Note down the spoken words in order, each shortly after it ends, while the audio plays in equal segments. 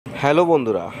Hello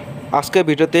বন্ধুরা, আজকে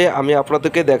ভিডিওতে আমি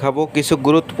আপনাদেরকে দেখাবো কিছু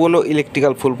গুরুত্বপূর্ণ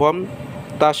ইলেকট্রিক্যাল ফুল ফর্ম।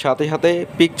 তার সাথে সাথে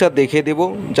পিকচার দেখিয়ে দেব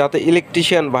যাতে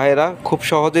ইলেকট্রিশিয়ান ভাইয়েরা খুব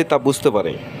সহজেই তা বুঝতে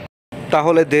পারে।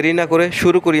 তাহলে দেরি না করে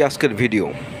শুরু করি আজকের ভিডিও।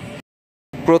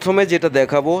 প্রথমে যেটা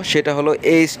দেখাবো সেটা হলো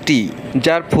এইচটি,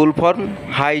 যার ফুল ফর্ম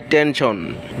হাই টেনশন,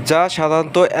 যা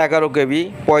সাধারণত 11 কেভি,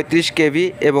 35 কেভি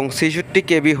এবং 66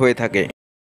 কেভি হয়ে থাকে।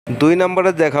 2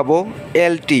 নম্বরে দেখাবো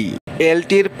এলটি।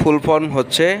 এলটির ফুল ফর্ম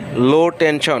হচ্ছে লো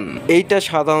টেনশন। এইটা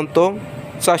সাধারণত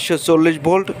 440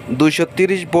 ভোল্ট,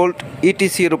 230 ভোল্ট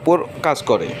ইটিসির উপর কাজ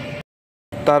করে।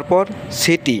 তারপর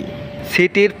সিটি।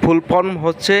 সিটির ফুল ফর্ম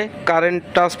হচ্ছে current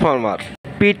transformer.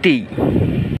 PT.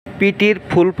 পিটির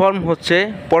full form হচ্ছে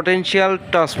পটেনশিয়াল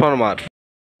ট্রান্সফরমার।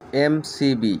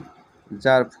 এমসিবি,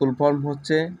 যার ফুল ফর্ম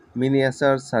হচ্ছে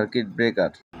মিনিয়েচার সার্কিট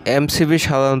ব্রেকার। এমসিবি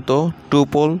সাধারণত 2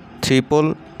 পোল, 3 পোল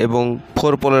এবং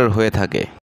 4 পোলের হয়ে থাকে।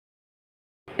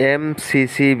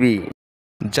 এমসিসিবি,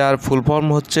 যার ফুল ফর্ম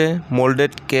হচ্ছে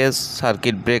moulded case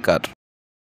circuit breaker.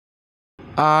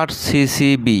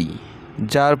 RCCB,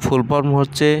 যার ফুল ফর্ম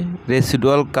হচ্ছে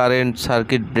residual current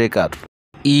circuit breaker.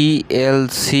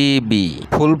 ELCB,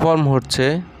 full form হচ্ছে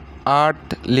আর্থ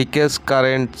leakage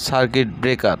current circuit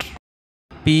breaker.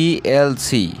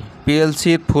 PLC.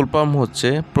 পিএলসির full form হচ্ছে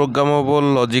প্রোগ্রামেবল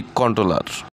লজিক কন্ট্রোলার।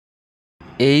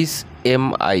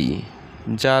 এইচএমআই,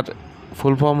 যার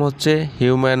ফুল ফর্ম হচ্ছে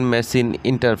human machine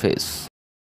interface.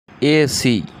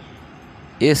 AC.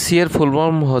 AC এর full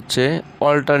form হচ্ছে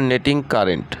alternating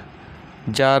current,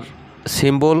 যার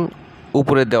symbol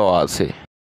উপরে দেওয়া আছে।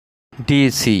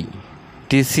 ডিসি।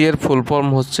 ডিসি এর ফুল ফর্ম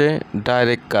হচ্ছে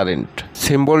ডাইরেক্ট কারেন্ট,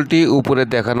 সিম্বলটি উপরে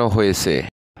দেখানো হয়েছে।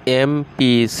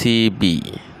 এমপিসিবি,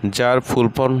 যার ফুল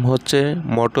ফর্ম হচ্ছে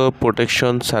মোটর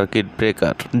প্রোটেকশন সার্কিট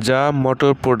ব্রেকার, যা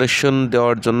মোটর প্রোটেকশন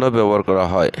দেওয়ার জন্য ব্যবহার করা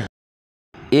হয়।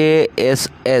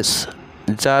 এএসএস,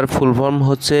 যার ফুল ফর্ম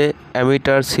হচ্ছে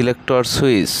ammeter selector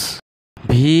switch.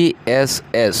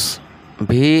 VSS.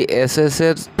 VSS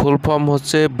এর ফুল ফর্ম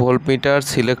হচ্ছে voltmeter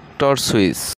selector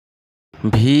switch.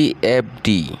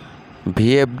 VFD.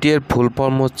 VFD এর ফুল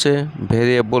ফর্ম হচ্ছে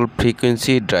variable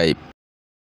frequency drive.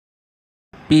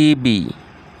 PB.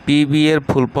 PB এর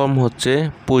ফুল ফর্ম হচ্ছে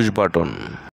পুশ বাটন।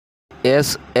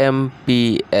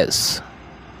 এসএমপিএস,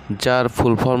 যার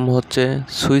ফুল ফর্ম হচ্ছে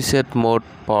সুইচেড মোড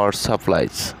পাওয়ার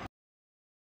সাপ্লাইজ।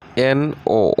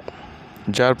 এনও,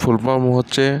 যার ফুল ফর্ম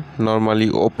হচ্ছে নর্মালি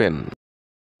ওপেন।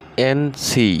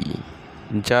 এনসি,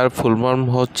 যার ফুল ফর্ম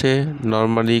হচ্ছে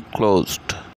নর্মালি ক্লোজড।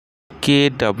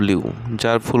 কেডব্লিউ,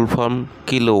 যার full form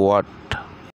kilowatt.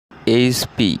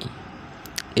 HP.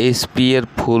 HP এর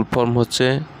ফুল ফর্ম হচ্ছে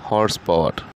হর্স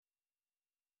পাওয়ার।